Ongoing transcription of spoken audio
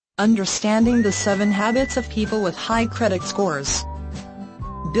Understanding the 7 habits of people with high credit scores.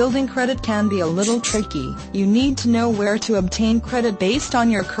 Building credit can be a little tricky. You need to know where to obtain credit based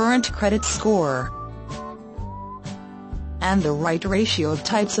on your current credit score and the right ratio of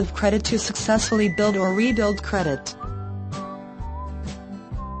types of credit to successfully build or rebuild credit.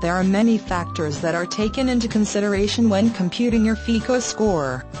 There are many factors that are taken into consideration when computing your FICO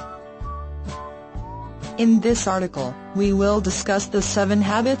score. In this article, we will discuss the 7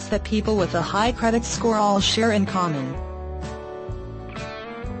 habits that people with a high credit score all share in common,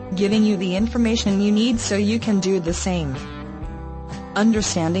 giving you the information you need so you can do the same.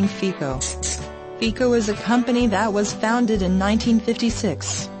 Understanding FICO. FICO is a company that was founded in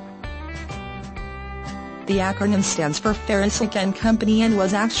 1956. The acronym stands for Farisic and Company and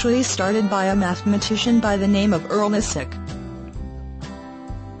was actually started by a mathematician by the name of Earl Lisick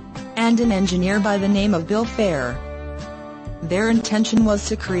and an engineer by the name of Bill Fair. Their intention was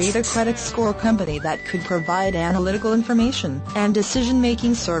to create a credit score company that could provide analytical information and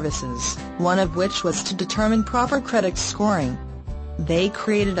decision-making services, one of which was to determine proper credit scoring. They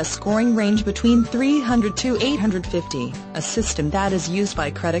created a scoring range between 300 to 850, a system that is used by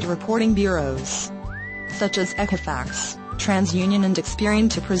credit reporting bureaus such as Equifax, TransUnion and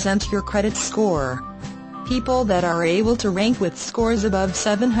Experian to present your credit score. People that are able to rank with scores above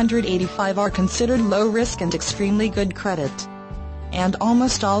 785 are considered low risk and extremely good credit. And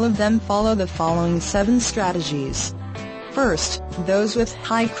almost all of them follow the following 7 strategies. First, those with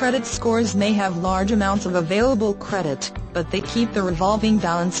high credit scores may have large amounts of available credit, but they keep the revolving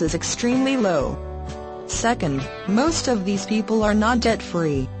balances extremely low. Second, most of these people are not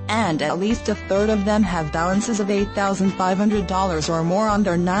debt-free, and at least a third of them have balances of $8,500 or more on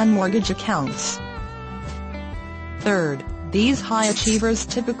their non-mortgage accounts. Third, these high achievers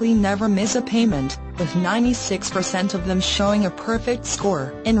typically never miss a payment, with 96% of them showing a perfect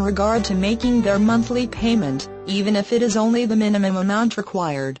score in regard to making their monthly payment, even if it is only the minimum amount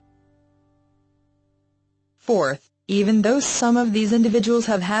required. Fourth, even though some of these individuals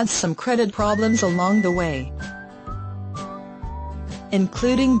have had some credit problems along the way,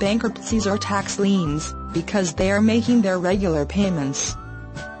 including bankruptcies or tax liens, because they are making their regular payments,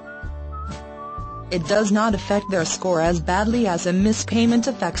 it does not affect their score as badly as a missed payment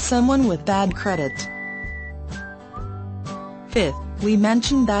affects someone with bad credit. Fifth, we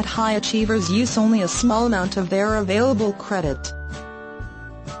mentioned that high achievers use only a small amount of their available credit.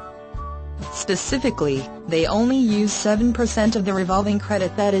 Specifically, they only use 7% of the revolving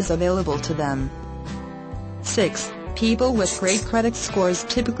credit that is available to them. Sixth, people with great credit scores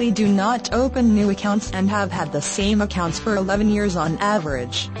typically do not open new accounts and have had the same accounts for 11 years on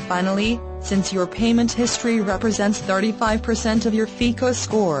average. Finally, since your payment history represents 35% of your FICO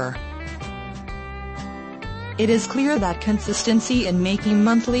score, it is clear that consistency in making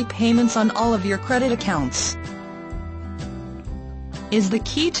monthly payments on all of your credit accounts is the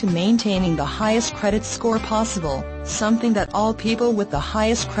key to maintaining the highest credit score possible, something that all people with the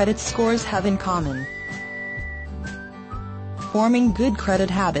highest credit scores have in common. Forming good credit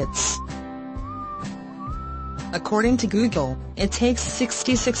habits. According to Google, it takes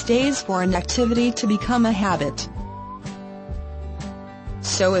 66 days for an activity to become a habit.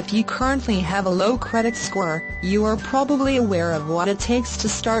 So if you currently have a low credit score, you are probably aware of what it takes to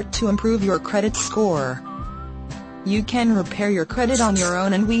start to improve your credit score. You can repair your credit on your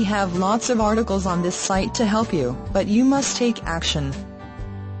own, and we have lots of articles on this site to help you, but you must take action.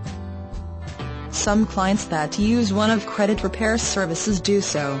 Some clients that use one of credit repair services do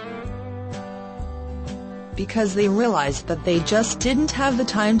so because they realized that they just didn't have the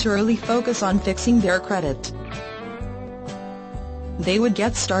time to really focus on fixing their credit. They would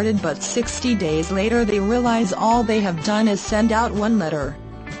get started, but 60 days later they realize all they have done is send out one letter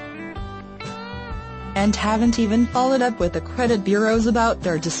and haven't even followed up with the credit bureaus about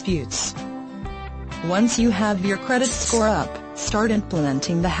their disputes. Once you have your credit score up, start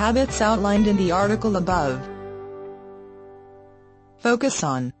implementing the habits outlined in the article above. Focus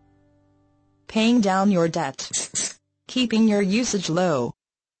on paying down your debt, keeping your usage low,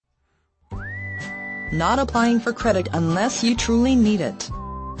 not applying for credit unless you truly need it,